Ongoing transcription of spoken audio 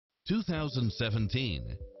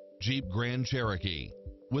2017 Jeep Grand Cherokee.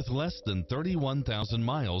 With less than 31,000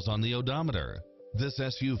 miles on the odometer, this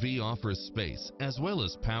SUV offers space as well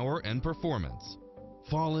as power and performance.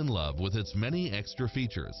 Fall in love with its many extra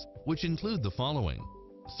features, which include the following: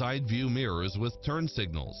 side view mirrors with turn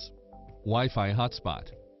signals, Wi-Fi hotspot,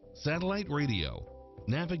 satellite radio,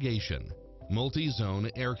 navigation, multi-zone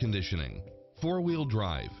air conditioning, four-wheel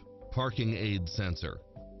drive, parking aid sensor,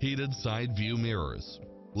 heated side view mirrors,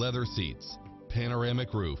 leather seats,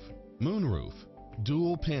 panoramic roof, moonroof,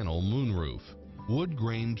 dual panel moonroof, wood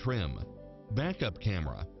grain trim, backup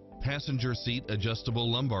camera, passenger seat adjustable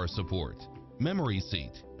lumbar support, memory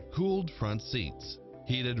seat, cooled front seats,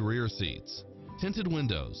 heated rear seats, tinted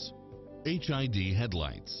windows, HID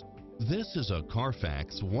headlights. This is a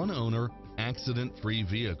Carfax one-owner, accident-free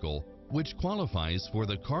vehicle which qualifies for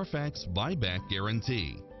the Carfax buyback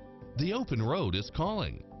guarantee. The open road is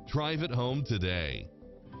calling. Drive it home today.